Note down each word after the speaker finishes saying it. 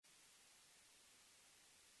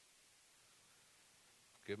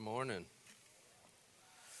Good morning.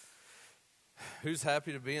 Who's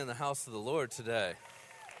happy to be in the house of the Lord today?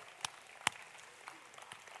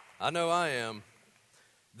 I know I am.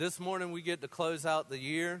 This morning we get to close out the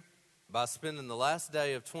year by spending the last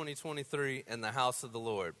day of 2023 in the house of the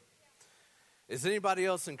Lord. Is anybody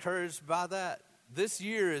else encouraged by that? This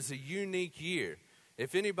year is a unique year.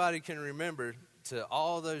 If anybody can remember to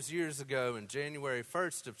all those years ago in January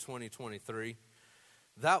 1st of 2023,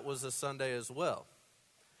 that was a Sunday as well.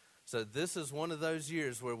 So this is one of those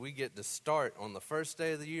years where we get to start on the first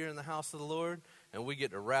day of the year in the house of the Lord, and we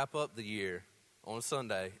get to wrap up the year on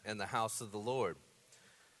Sunday in the house of the Lord.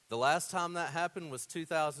 The last time that happened was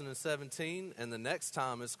 2017, and the next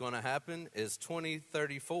time it's going to happen is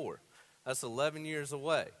 2034. That's 11 years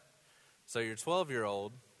away. So your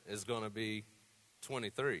 12-year-old is going to be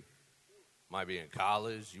 23. Might be in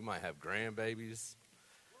college. You might have grandbabies.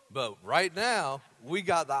 But right now, we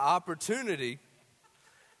got the opportunity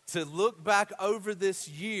to look back over this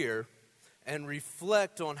year and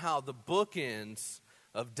reflect on how the bookends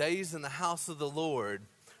of days in the house of the Lord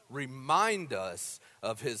remind us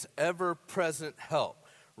of his ever-present help,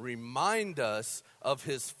 remind us of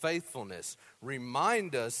his faithfulness,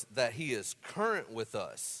 remind us that he is current with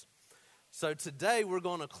us. So today we're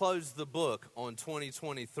going to close the book on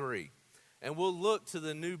 2023, and we'll look to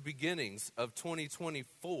the new beginnings of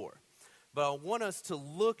 2024. But I want us to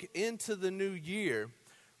look into the new year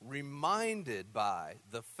reminded by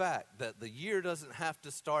the fact that the year doesn't have to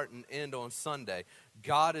start and end on Sunday.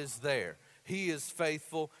 God is there. He is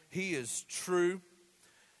faithful. He is true.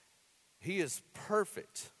 He is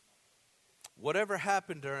perfect. Whatever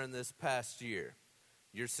happened during this past year,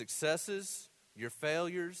 your successes, your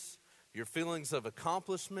failures, your feelings of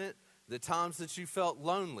accomplishment, the times that you felt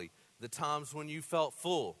lonely, the times when you felt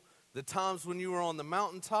full, the times when you were on the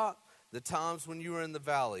mountaintop, the times when you were in the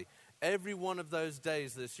valley, every one of those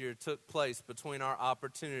days this year took place between our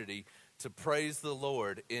opportunity to praise the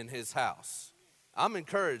Lord in his house. I'm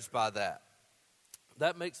encouraged by that.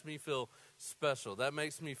 That makes me feel special. That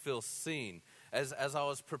makes me feel seen. As I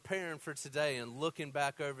was preparing for today and looking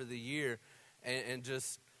back over the year and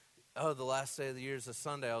just, the last day of the year is a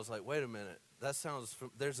Sunday, I was like, wait a minute,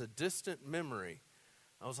 there's a distant memory.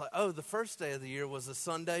 I was like, the first day of the year was a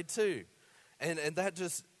Sunday too. And that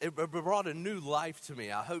just, it brought a new life to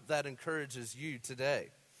me. I hope that encourages you today.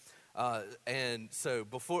 And so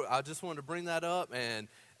I just wanted to bring that up and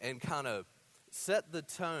kind of set the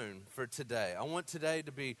tone for today. I want today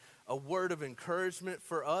to be a word of encouragement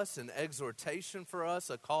for us, an exhortation for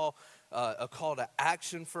us, a call to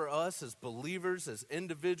action for us as believers, as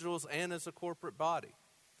individuals, and as a corporate body.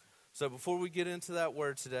 So before we get into that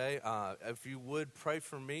word today, if you would pray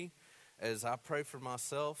for me as I pray for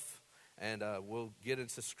myself. And we'll get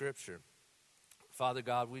into Scripture. Father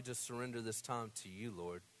God, we just surrender this time to you,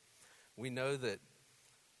 Lord. We know that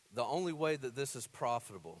the only way that this is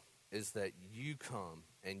profitable is that you come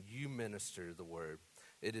and you minister the word.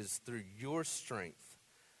 It is through your strength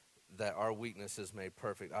that our weakness is made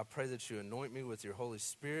perfect. I pray that you anoint me with your Holy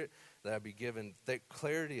Spirit, that I be given that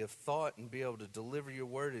clarity of thought and be able to deliver your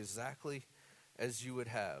word exactly as you would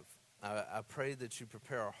have. I pray that you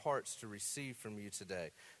prepare our hearts to receive from you today,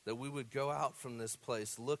 that we would go out from this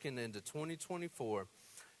place looking into 2024,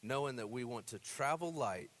 knowing that we want to travel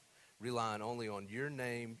light, relying only on your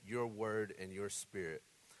name, your word, and your spirit.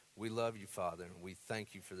 We love you, Father, and we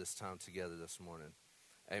thank you for this time together this morning.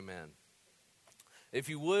 Amen. If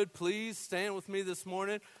you would, please stand with me this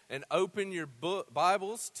morning and open your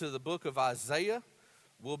Bibles to the book of Isaiah.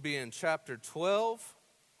 We'll be in chapter 12.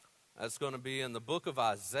 That's going to be in the book of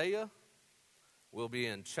Isaiah. We'll be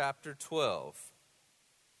in chapter 12,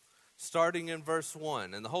 starting in verse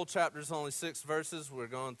 1. And the whole chapter is only 6 verses. We're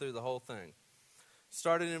going through the whole thing.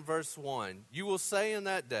 Starting in verse 1, you will say in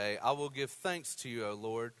that day, I will give thanks to you, O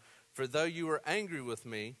Lord, for though you were angry with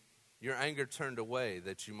me, your anger turned away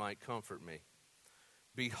that you might comfort me.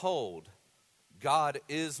 Behold, God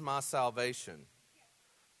is my salvation.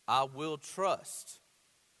 I will trust,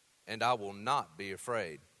 and I will not be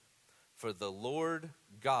afraid. For the Lord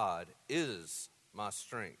God is my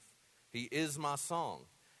strength. He is my song,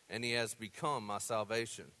 and he has become my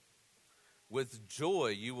salvation. With joy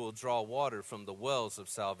you will draw water from the wells of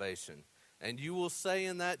salvation. And you will say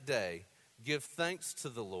in that day, give thanks to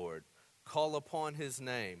the Lord, call upon his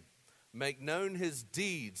name, make known his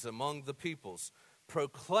deeds among the peoples,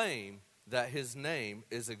 proclaim that his name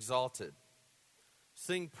is exalted.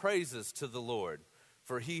 Sing praises to the Lord,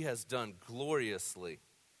 for he has done gloriously.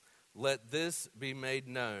 Let this be made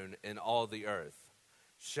known in all the earth.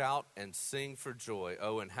 Shout and sing for joy,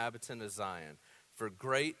 O inhabitant of Zion, for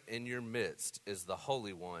great in your midst is the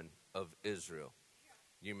Holy One of Israel.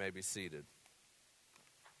 You may be seated.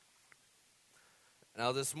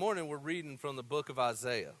 Now, this morning we're reading from the book of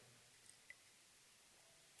Isaiah.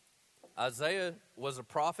 Isaiah was a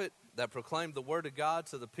prophet that proclaimed the word of God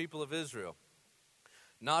to the people of Israel.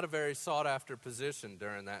 Not a very sought-after position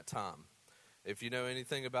during that time. If you know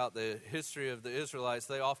anything about the history of the Israelites,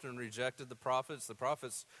 they often rejected the prophets. The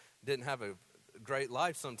prophets didn't have a great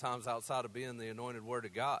life sometimes outside of being the anointed word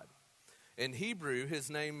of God. In Hebrew,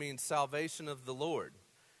 his name means salvation of the Lord.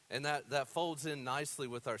 And that folds in nicely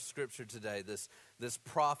with our scripture today, this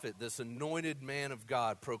prophet, this anointed man of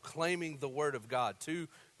God, proclaiming the word of God to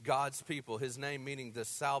God's people, his name meaning the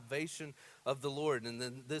salvation of the Lord. And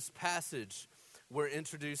then this passage we're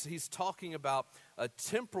introduced, he's talking about a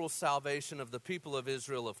temporal salvation of the people of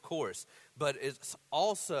Israel, of course, but it's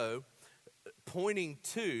also pointing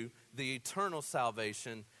to the eternal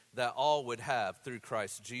salvation that all would have through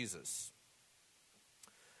Christ Jesus.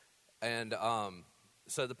 And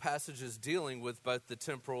so the passage is dealing with both the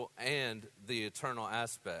temporal and the eternal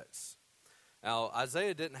aspects. Now,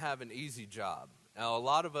 Isaiah didn't have an easy job. Now, a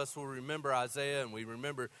lot of us will remember Isaiah, and we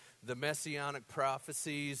remember the messianic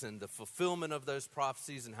prophecies and the fulfillment of those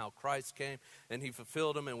prophecies and how Christ came and he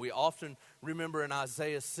fulfilled them. And we often remember in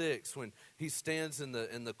Isaiah 6 when he stands in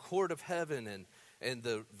the court of heaven and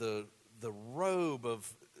the robe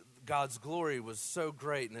of God's glory was so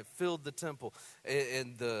great and it filled the temple.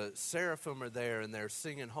 And the seraphim are there and they're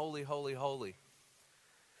singing, "Holy, holy, holy."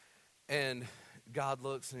 And God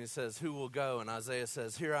looks and he says, "Who will go?" And Isaiah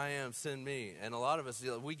says, "Here I am, send me." And a lot of us,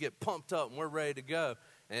 we get pumped up and we're ready to go.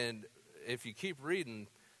 And if you keep reading,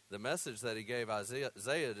 the message that he gave Isaiah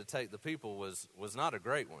to take the people was not a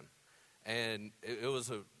great one. And it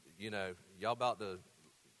was y'all about to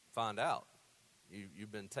find out.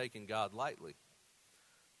 You've been taking God lightly.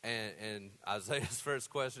 And Isaiah's first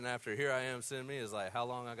question after "Here I am, send me" is like, how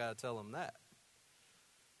long I got to tell him that?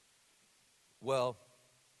 Well,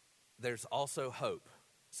 there's also hope.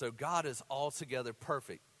 So God is altogether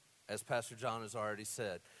perfect, as Pastor John has already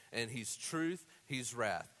said. And he's truth, he's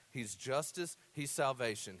wrath. He's justice, he's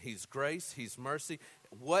salvation. He's grace, he's mercy.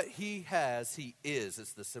 What he has, he is.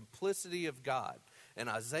 It's the simplicity of God. And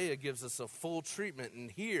Isaiah gives us a full treatment. And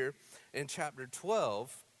here in chapter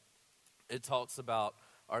 12, it talks about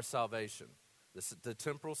our salvation. The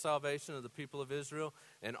temporal salvation of the people of Israel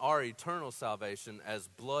and our eternal salvation as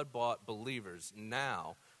blood-bought believers.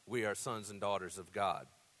 Now we are sons and daughters of God.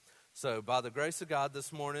 So by the grace of God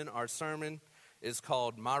this morning, our sermon is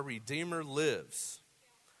called "My Redeemer Lives."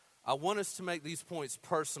 I want us to make these points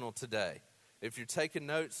personal today. If you're taking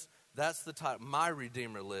notes, that's the type. My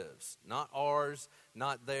Redeemer lives. Not ours,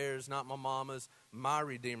 not theirs, not my mama's. My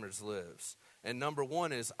Redeemer's lives. And number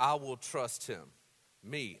one is, I will trust him.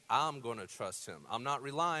 I'm going to trust him. I'm not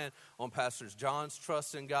relying on Pastor John's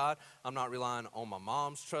trust in God. I'm not relying on my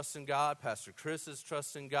mom's trust in God, Pastor Chris's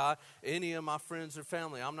trust in God, any of my friends or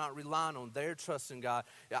family. I'm not relying on their trust in God.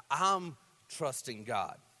 I'm trusting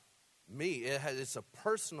God. It's a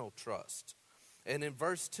personal trust. And in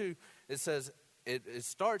verse 2, it says, it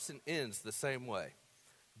starts and ends the same way.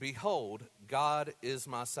 "Behold, God is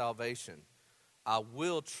my salvation. I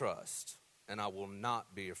will trust, and I will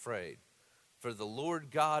not be afraid. For the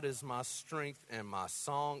Lord God is my strength and my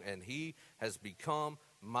song, and he has become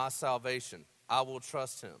my salvation. I will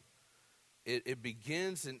trust him." It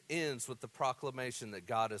begins and ends with the proclamation that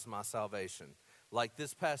God is my salvation. Like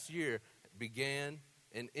this past year began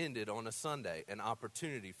and ended on a Sunday, an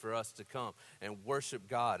opportunity for us to come and worship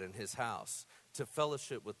God in his house, to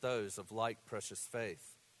fellowship with those of like precious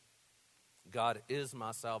faith. God is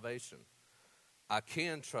my salvation. I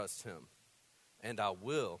can trust him, and I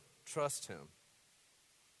will trust him.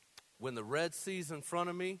 When the Red Sea's in front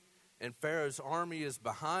of me and Pharaoh's army is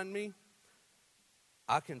behind me,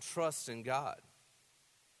 I can trust in God.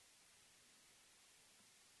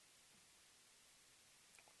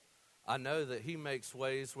 I know that he makes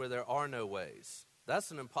ways where there are no ways.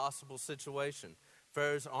 That's an impossible situation.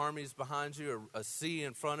 Pharaoh's army is behind you, or a sea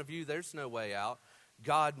in front of you. There's no way out.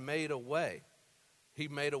 God made a way. He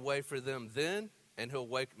made a way for them then, and he'll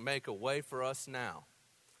make a way for us now.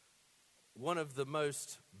 One of the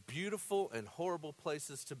most beautiful and horrible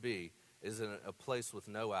places to be is in a place with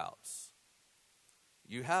no outs.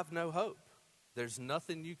 You have no hope. There's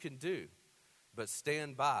nothing you can do but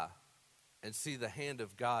stand by and see the hand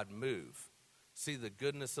of God move. See the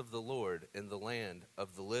goodness of the Lord in the land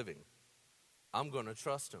of the living. I'm going to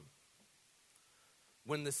trust him.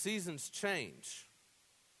 When the seasons change,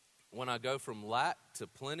 when I go from lack to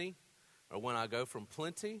plenty, or when I go from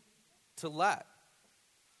plenty to lack,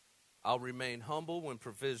 I'll remain humble when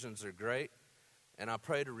provisions are great, and I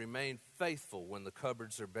pray to remain faithful when the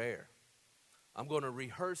cupboards are bare. I'm going to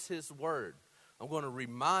rehearse his word. I'm going to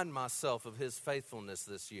remind myself of his faithfulness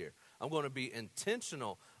this year. I'm going to be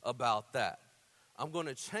intentional about that. I'm going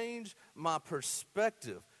to change my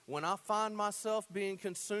perspective. When I find myself being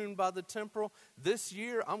consumed by the temporal, this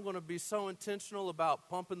year I'm going to be so intentional about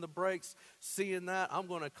pumping the brakes, seeing that. I'm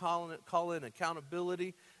going to call in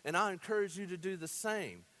accountability, and I encourage you to do the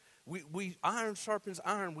same. We iron sharpens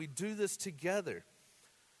iron. We do this together.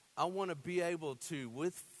 I want to be able to,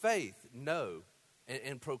 with faith, know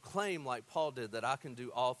and proclaim like Paul did that I can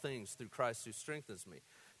do all things through Christ who strengthens me.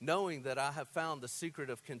 Knowing that I have found the secret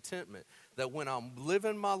of contentment, that when I'm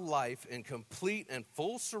living my life in complete and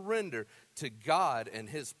full surrender to God and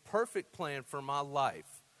his perfect plan for my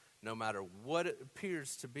life, no matter what it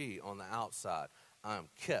appears to be on the outside, I am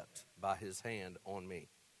kept by his hand on me.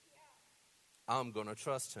 I'm going to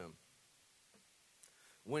trust him.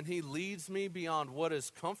 When he leads me beyond what is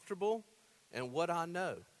comfortable and what I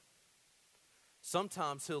know,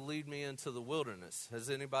 sometimes he'll lead me into the wilderness. Has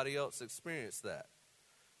anybody else experienced that?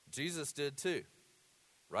 Jesus did too.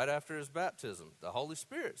 Right after his baptism, the Holy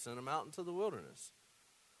Spirit sent him out into the wilderness.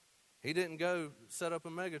 He didn't go set up a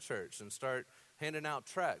mega church and start handing out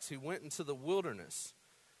tracts. He went into the wilderness.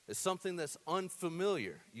 It's something that's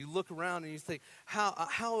unfamiliar. You look around and you think,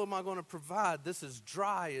 how am I going to provide? This is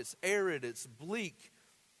dry, it's arid, it's bleak.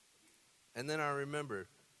 And then I remember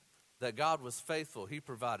that God was faithful. He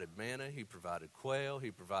provided manna, he provided quail, he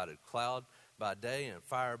provided cloud by day and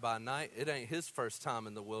fire by night. It ain't his first time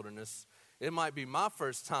in the wilderness. It might be my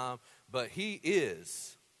first time, but he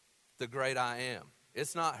is the great I am.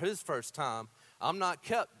 It's not his first time. I'm not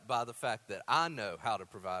kept by the fact that I know how to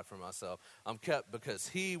provide for myself. I'm kept because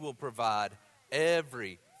he will provide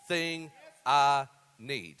everything I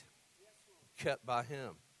need. Kept by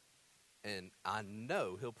him. And I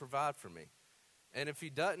know he'll provide for me. And if he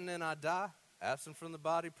doesn't and I die, absent from the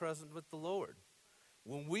body, present with the Lord.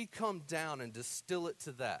 When we come down and distill it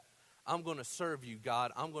to that, I'm going to serve you,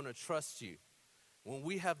 God. I'm going to trust you. When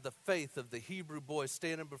we have the faith of the Hebrew boy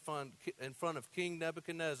standing in front of King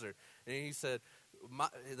Nebuchadnezzar, and he said,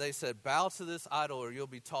 they said, bow to this idol or you'll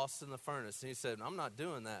be tossed in the furnace. And he said, I'm not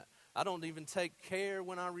doing that. I don't even take care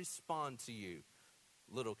when I respond to you,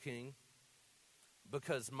 little king,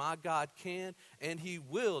 because my God can and he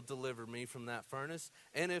will deliver me from that furnace.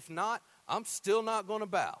 And if not, I'm still not going to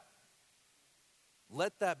bow.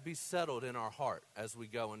 Let that be settled in our heart as we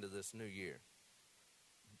go into this new year.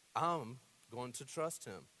 I'm going to trust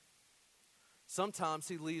him. Sometimes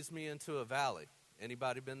he leads me into a valley.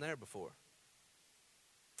 Anybody been there before?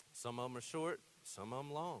 Some of them are short, some of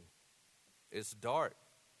them long. It's dark.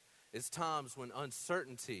 It's times when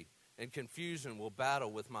uncertainty and confusion will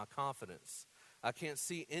battle with my confidence. I can't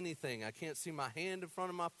see anything. I can't see my hand in front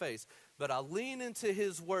of my face. But I lean into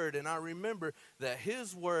his word, and I remember that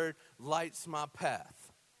his word lights my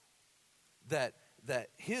path. That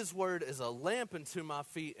his word is a lamp unto my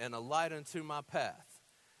feet and a light unto my path.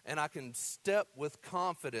 And I can step with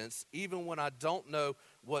confidence even when I don't know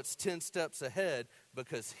what's 10 steps ahead,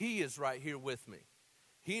 because he is right here with me.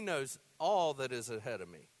 He knows all that is ahead of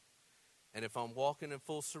me. And if I'm walking in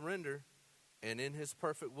full surrender and in his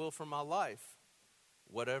perfect will for my life,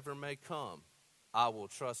 whatever may come, I will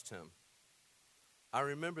trust him. I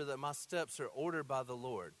remember that my steps are ordered by the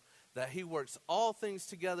Lord, that he works all things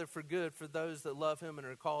together for good for those that love him and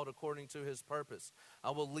are called according to his purpose.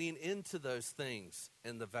 I will lean into those things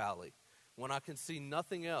in the valley. When I can see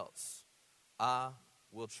nothing else, I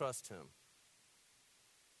will trust him.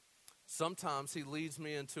 Sometimes he leads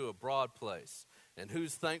me into a broad place. And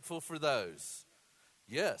who's thankful for those?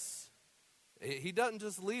 Yes. He doesn't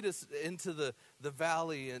just lead us into the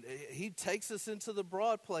valley, and he takes us into the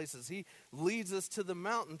broad places. He leads us to the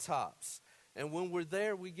mountaintops. And when we're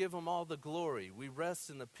there, we give him all the glory. We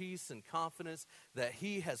rest in the peace and confidence that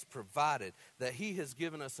he has provided, that he has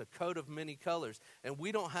given us a coat of many colors, and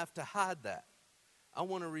we don't have to hide that. I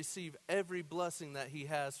want to receive every blessing that he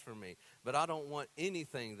has for me, but I don't want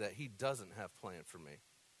anything that he doesn't have planned for me.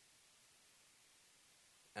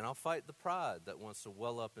 And I'll fight the pride that wants to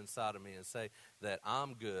well up inside of me and say that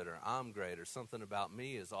I'm good or I'm great or something about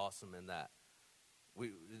me is awesome in that.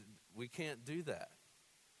 We can't do that.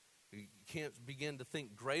 We can't begin to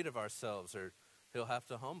think great of ourselves, or he'll have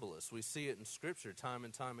to humble us. We see it in Scripture time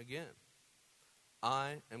and time again.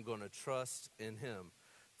 I am going to trust in him.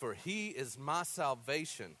 For he is my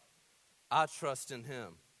salvation. I trust in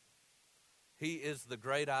him. He is the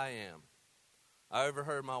great I am. I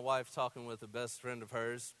overheard my wife talking with a best friend of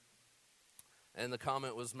hers, and the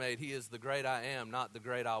comment was made, he is the great I am, not the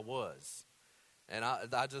great I was. And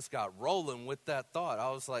I just got rolling with that thought.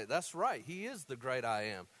 I was like, that's right, he is the great I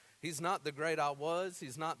am. He's not the great I was.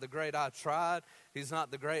 He's not the great I tried. He's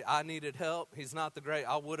not the great I needed help. He's not the great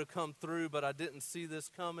I would have come through, but I didn't see this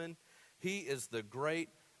coming. He is the great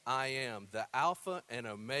I am, the Alpha and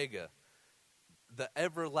Omega, the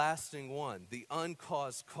everlasting one, the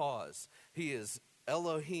uncaused cause. He is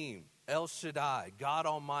Elohim, El Shaddai, God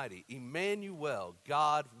Almighty, Emmanuel,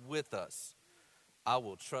 God with us. I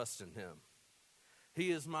will trust in him.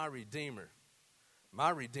 He is my Redeemer.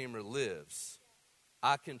 My Redeemer lives.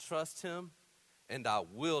 I can trust him, and I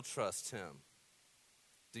will trust him.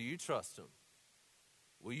 Do you trust him?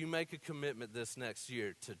 Will you make a commitment this next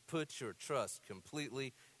year to put your trust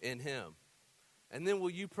completely in him? And then will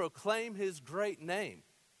you proclaim his great name?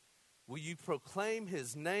 Will you proclaim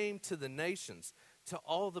his name to the nations, to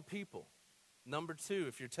all the people? Number 2,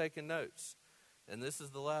 if you're taking notes, and this is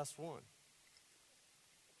the last one,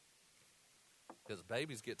 because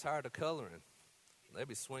babies get tired of coloring. They'll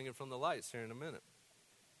be swinging from the lights here in a minute.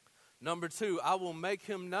 Number 2, I will make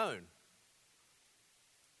him known.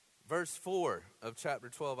 Verse 4 of chapter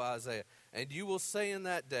 12, Isaiah. And you will say in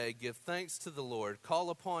that day, give thanks to the Lord, call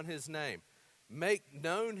upon his name, make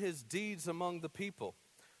known his deeds among the people,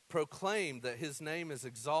 proclaim that his name is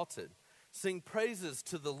exalted, sing praises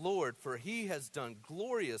to the Lord, for he has done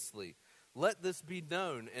gloriously. Let this be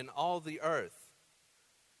known in all the earth.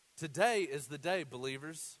 Today is the day,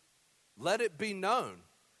 believers. Let it be known.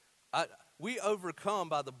 We overcome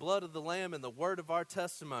by the blood of the Lamb and the word of our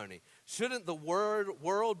testimony. Shouldn't the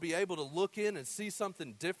world be able to look in and see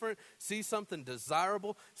something different, see something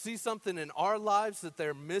desirable, see something in our lives that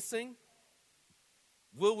they're missing?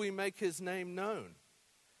 Will we make his name known?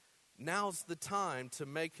 Now's the time to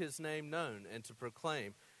make his name known and to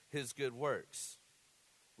proclaim his good works.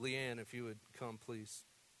 Leanne, if you would come, please.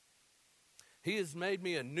 He has made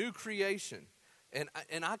me a new creation.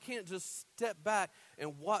 And I can't just step back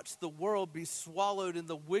and watch the world be swallowed in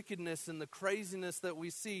the wickedness and the craziness that we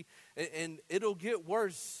see, and it'll get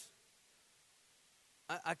worse.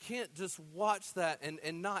 I can't just watch that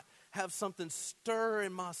and not have something stir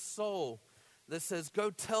in my soul that says, go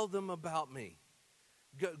tell them about me.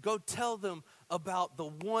 Go tell them about the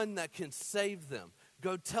one that can save them.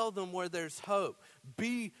 Go tell them where there's hope.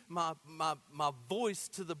 Be my voice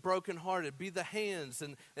to the brokenhearted. Be the hands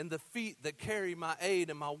and the feet that carry my aid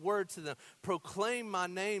and my word to them. Proclaim my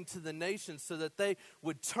name to the nations so that they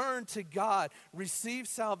would turn to God, receive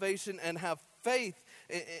salvation, and have faith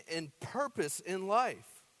and purpose in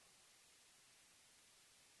life.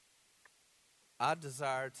 I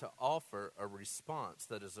desire to offer a response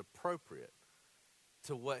that is appropriate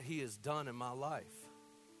to what he has done in my life.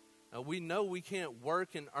 Now, we know we can't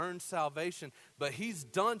work and earn salvation, but he's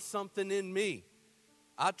done something in me.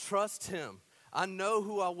 I trust him. I know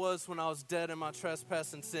who I was when I was dead in my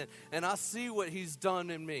trespass and sin, and I see what he's done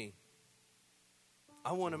in me.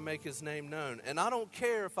 I want to make his name known, and I don't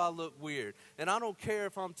care if I look weird, and I don't care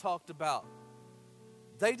if I'm talked about.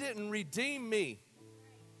 They didn't redeem me.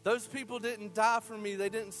 Those people didn't die for me. They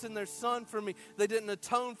didn't send their son for me. They didn't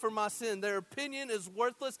atone for my sin. Their opinion is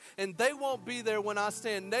worthless, and they won't be there when I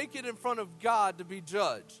stand naked in front of God to be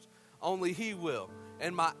judged. Only he will,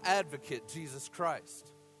 and my advocate, Jesus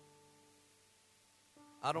Christ.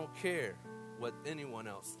 I don't care what anyone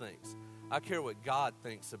else thinks. I care what God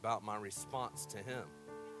thinks about my response to him.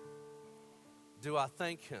 Do I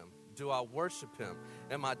thank him? Do I worship him?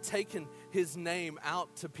 Am I taking his name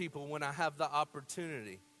out to people when I have the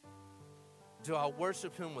opportunity? Do I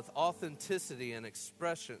worship him with authenticity and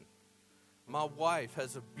expression? My wife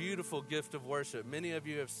has a beautiful gift of worship. Many of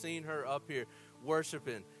you have seen her up here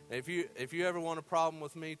worshiping. If you ever want a problem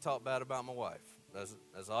with me, talk bad about my wife.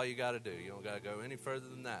 That's all you got to do. You don't got to go any further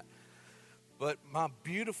than that. But my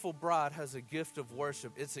beautiful bride has a gift of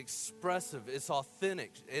worship. It's expressive. It's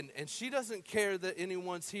authentic. And she doesn't care that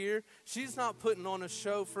anyone's here. She's not putting on a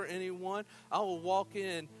show for anyone. I will walk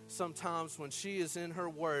in sometimes when she is in her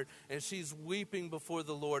word and she's weeping before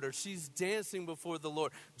the Lord or she's dancing before the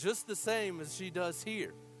Lord, just the same as she does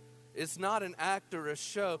here. It's not an act or a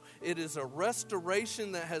show. It is a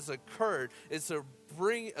restoration that has occurred. It's a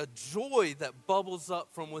joy that bubbles up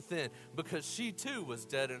from within because she too was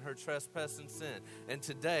dead in her trespass and sin and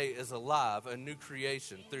today is alive, a new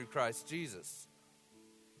creation through Christ Jesus.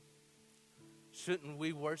 Shouldn't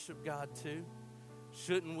we worship God too?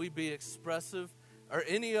 Shouldn't we be expressive? Are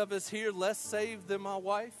any of us here less saved than my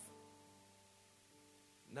wife?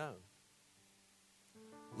 No.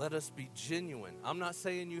 Let us be genuine. I'm not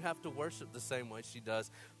saying you have to worship the same way she does,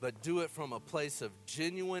 but do it from a place of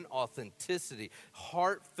genuine authenticity,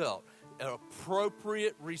 heartfelt,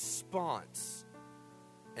 appropriate response,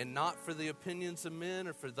 and not for the opinions of men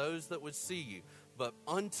or for those that would see you, but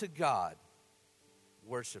unto God.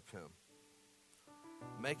 worship him.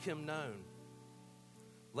 Make him known.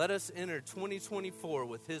 Let us enter 2024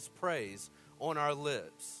 with his praise on our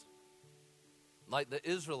lips. Like the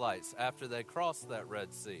Israelites after they crossed that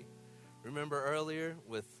Red Sea. Remember earlier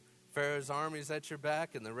with Pharaoh's armies at your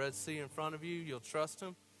back and the Red Sea in front of you, you'll trust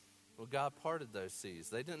him? Well, God parted those seas.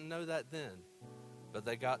 They didn't know that then, but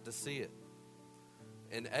they got to see it.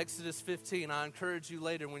 In Exodus 15, I encourage you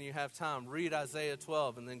later when you have time, read Isaiah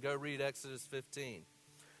 12 and then go read Exodus 15.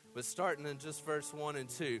 But starting in just verse 1 and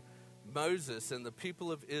 2, Moses and the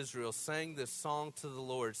people of Israel sang this song to the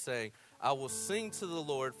Lord, saying, I will sing to the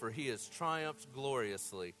Lord, for he has triumphed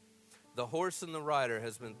gloriously. The horse and the rider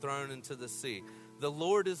has been thrown into the sea. The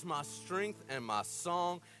Lord is my strength and my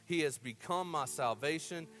song. He has become my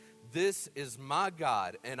salvation. This is my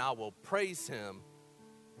God, and I will praise him.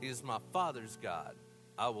 He is my Father's God.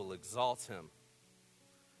 I will exalt him.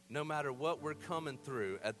 No matter what we're coming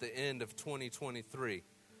through at the end of 2023,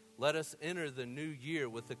 let us enter the new year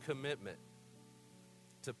with a commitment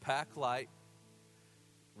to pack light,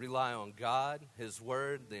 rely on God, his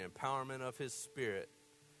word, the empowerment of his spirit.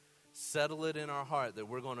 Settle it in our heart that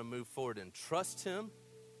we're going to move forward and trust him,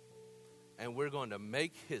 and we're going to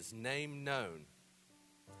make his name known.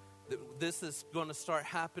 This is going to start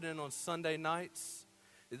happening on Sunday nights.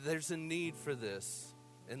 There's a need for this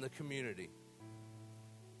in the community.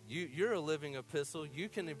 You're a living epistle. You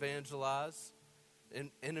can evangelize and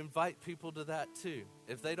invite people to that too.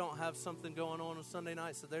 If they don't have something going on Sunday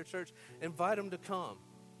nights at their church, invite them to come.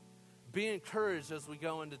 Be encouraged as we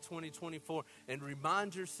go into 2024 and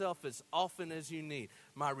remind yourself as often as you need,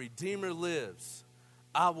 my Redeemer lives.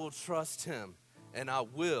 I will trust him and I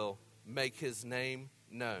will make his name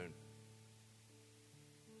known.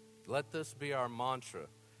 Let this be our mantra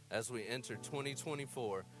as we enter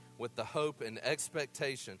 2024 with the hope and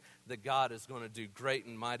expectation that God is going to do great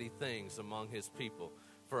and mighty things among his people.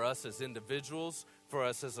 For us as individuals, for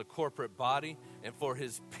us as a corporate body, and for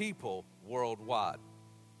his people worldwide.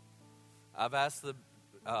 I've asked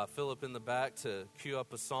Philip in the back to cue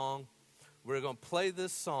up a song. We're going to play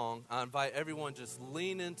this song. I invite everyone just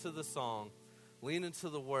lean into the song, lean into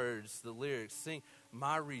the words, the lyrics. Sing,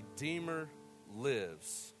 my Redeemer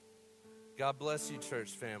lives. God bless you,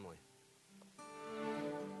 church family.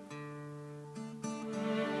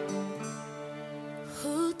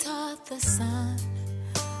 Who taught the sun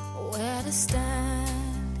where to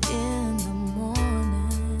stand in the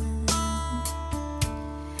morning?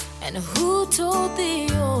 And who told the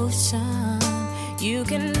ocean you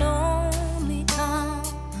can only come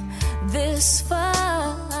this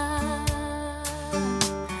far?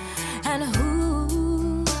 And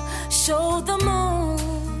who showed the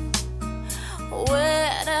moon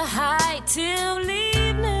where to hide till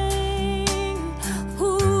evening?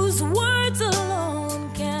 Whose words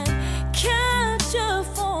alone can catch a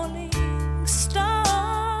falling star?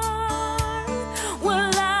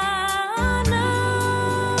 Well, I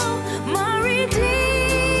know my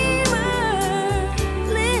Redeemer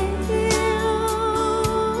lives.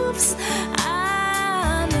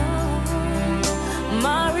 I know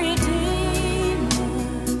my Redeemer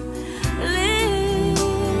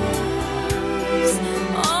lives.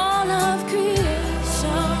 All of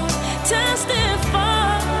creation testifies.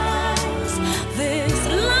 This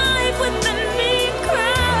life within me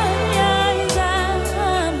cries. I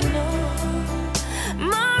know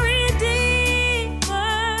my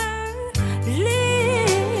Redeemer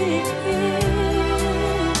lives.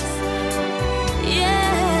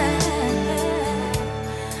 Yeah,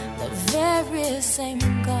 the very same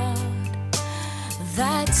God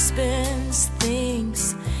that spins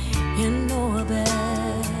things in orbit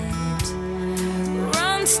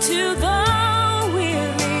runs to the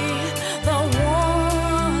weary, the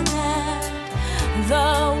worn and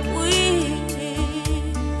the weak,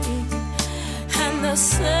 and the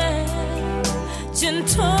same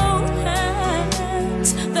gentle hands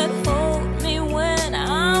that hold me when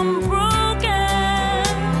I'm broken.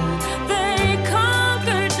 They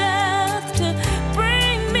conquer death to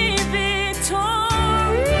bring me victory.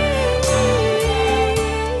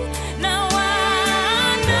 Now I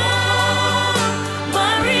know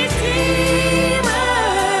my Redeemer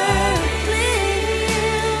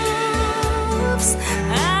lives.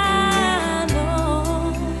 I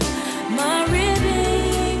know my Redeemer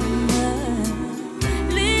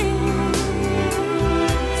lives.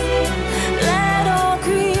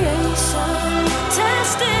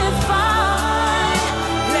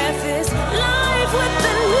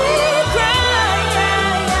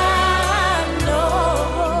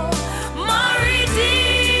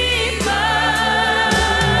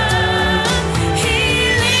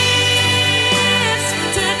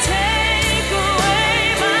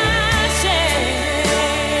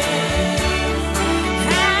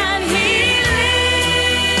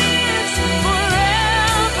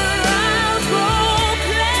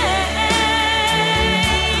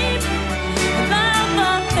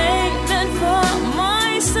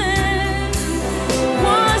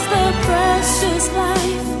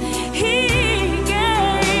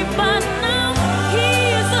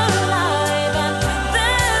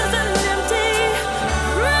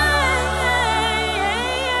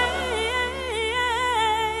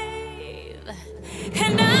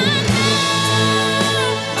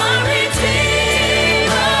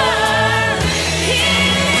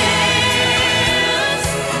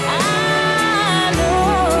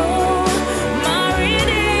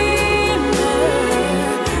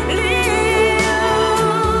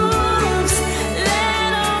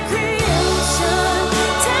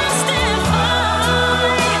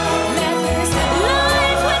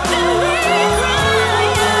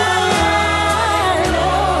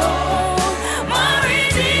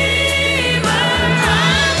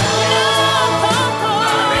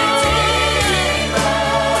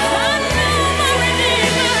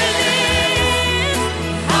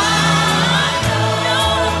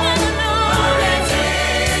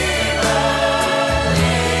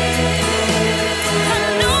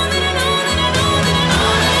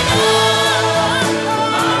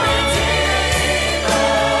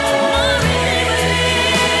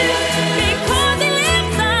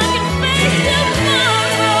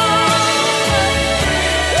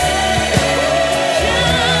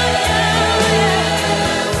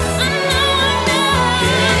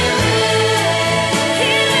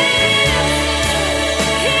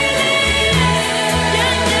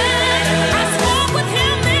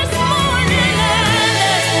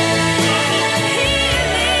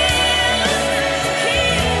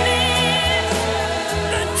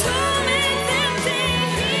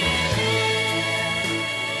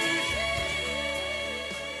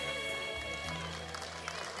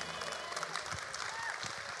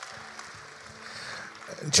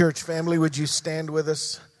 Church family, would you stand with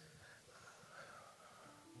us?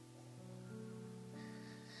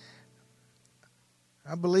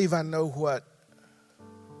 I believe I know what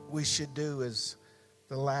we should do as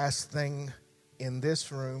the last thing in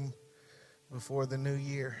this room before the new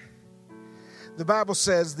year. The Bible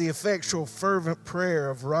says the effectual fervent prayer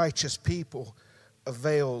of righteous people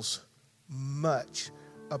avails much,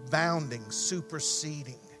 abounding,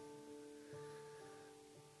 superseding.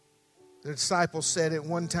 The disciples said at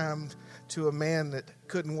one time to a man that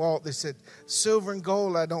couldn't walk, they said, "Silver and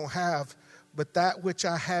gold I don't have, but that which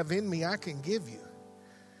I have in me I can give you."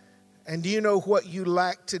 And do you know what you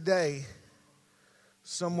lack today,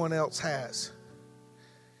 someone else has?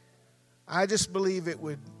 I just believe it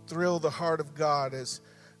would thrill the heart of God as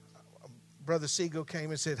Brother Segal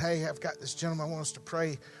came and said, "Hey, I've got this gentleman, I want us to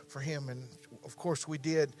pray for him." And of course we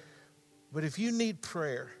did. But if you need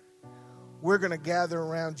prayer, we're going to gather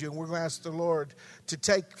around you and we're going to ask the Lord to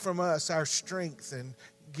take from us our strength and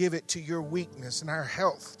give it to your weakness, and our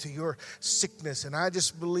health to your sickness. And I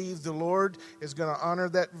just believe the Lord is going to honor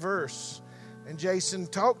that verse. And Jason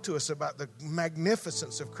talked to us about the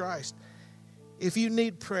magnificence of Christ. If you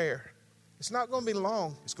need prayer, it's not going to be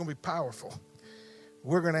long. It's going to be powerful.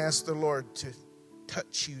 We're going to ask the Lord to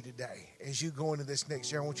touch you today. As you go into this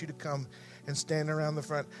next year, I want you to come and stand around the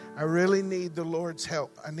front. I really need the Lord's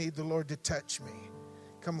help. I need the Lord to touch me.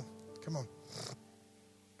 Come on, come on.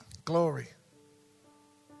 Glory.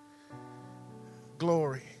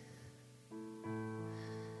 Glory.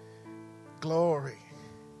 Glory.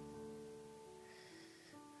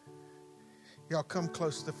 Y'all come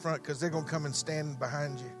close to the front because they're going to come and stand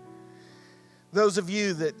behind you. Those of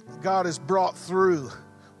you that God has brought through,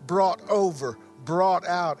 brought over, brought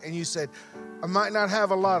out, and you said, "I might not have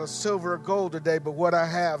a lot of silver or gold today, but what I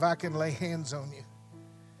have, I can lay hands on you."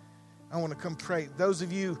 I want to come pray. Those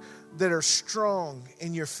of you that are strong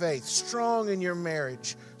in your faith, strong in your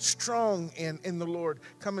marriage, strong in the Lord,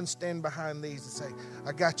 come and stand behind these and say,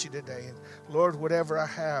 "I got you today. And Lord, whatever I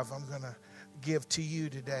have, I'm going to give to you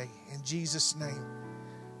today." In Jesus' name.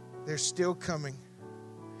 They're still coming.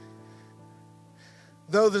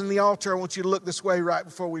 Those in the altar, I want you to look this way right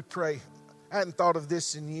before we pray. I hadn't thought of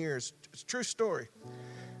this in years. It's a true story.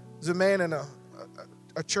 There's a man in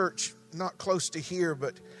a church not close to here,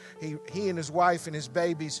 but he and his wife and his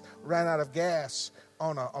babies ran out of gas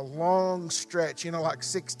on a long stretch, like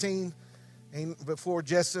 16, and before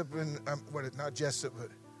Jessup and, not Jessup, but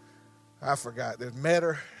I forgot. There's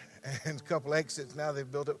Metter and a couple exits. Now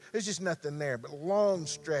they've built up. There's just nothing there, but a long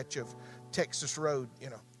stretch of Texas road,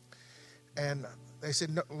 And they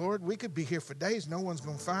said, "No, Lord, we could be here for days. No one's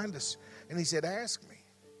going to find us." And he said, "Ask me."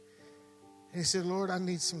 And he said, "Lord, I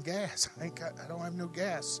need some gas. I don't have no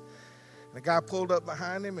gas." And the guy pulled up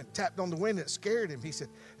behind him and tapped on the window. It scared him. He said,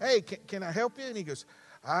 "Hey, can I help you?" And he goes,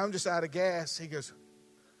 "I'm just out of gas." He goes,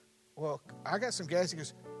 "Well, I got some gas." He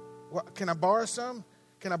goes, "Well, can I borrow some?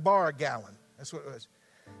 Can I borrow a gallon?" That's what it was.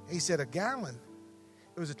 He said, "A gallon?"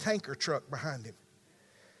 It was a tanker truck behind him.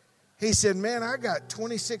 He said, "Man, I got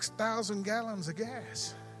 26,000 gallons of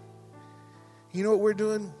gas." You know what we're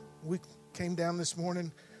doing? We came down this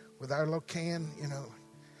morning with our little can,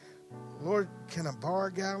 "Lord, can I borrow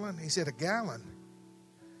a gallon?" He said, "A gallon?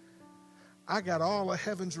 I got all of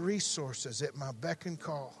heaven's resources at my beck and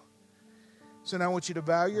call." So now I want you to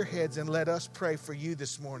bow your heads and let us pray for you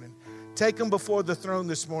this morning. Take them before the throne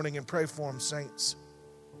this morning and pray for them, saints.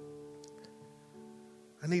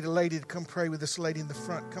 I need a lady to come pray with this lady in the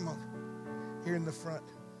front. Come on, here in the front.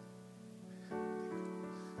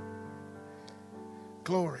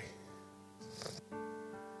 Glory.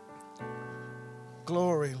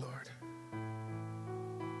 Glory, Lord.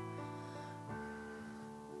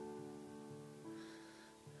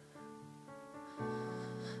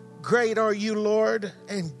 Great are you, Lord,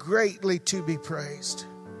 and greatly to be praised.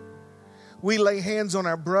 We lay hands on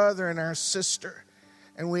our brother and our sister,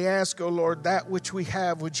 and we ask, oh Lord, that which we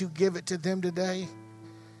have, would you give it to them today?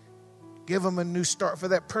 Give them a new start. For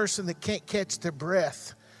that person that can't catch their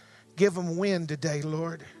breath, give them wind today,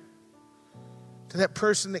 Lord. To that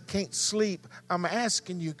person that can't sleep, I'm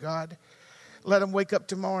asking you, God, let them wake up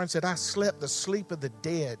tomorrow and say, "I slept the sleep of the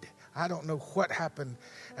dead. I don't know what happened."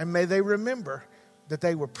 And may they remember that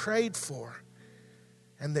they were prayed for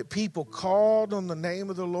and that people called on the name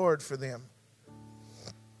of the Lord for them.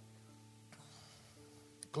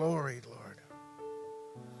 Glory, Lord.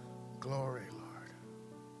 Glory, Lord.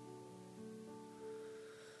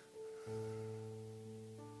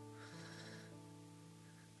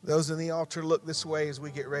 Those in the altar, look this way as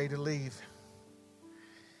we get ready to leave.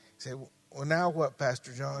 Say, "Well, now what,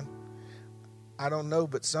 Pastor John?" I don't know,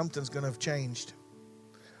 but something's going to have changed.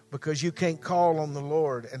 because you can't call on the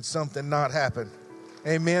Lord and something not happen.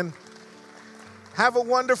 Amen. Have a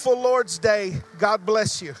wonderful Lord's Day. God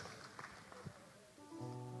bless you.